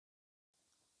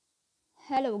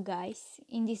Hello guys,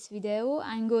 in this video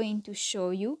I'm going to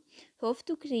show you how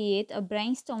to create a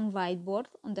brainstorm whiteboard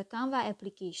on the Canva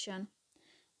application.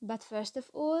 But first of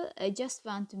all, I just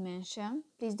want to mention,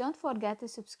 please don't forget to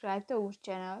subscribe to our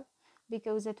channel,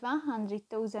 because at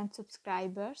 100,000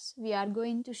 subscribers we are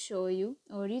going to show you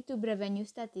our YouTube revenue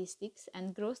statistics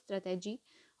and growth strategy,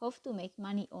 how to make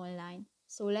money online.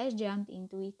 So let's jump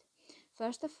into it.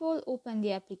 First of all, open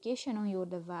the application on your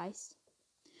device.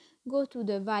 Go to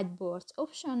the whiteboards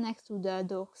option next to the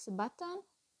docs button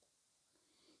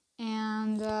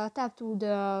and tap to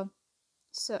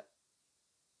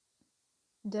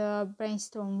the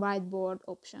brainstorm whiteboard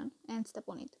option and step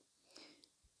on it.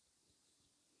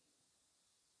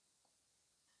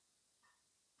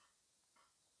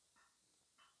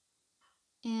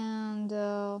 And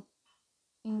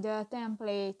in the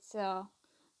templates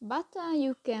button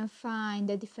you can find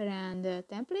the different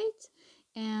templates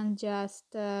and just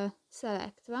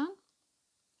select one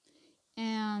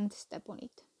and step on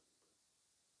it.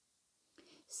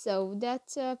 So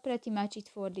that's pretty much it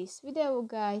for this video,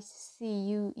 guys. See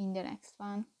you in the next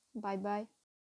one. Bye bye.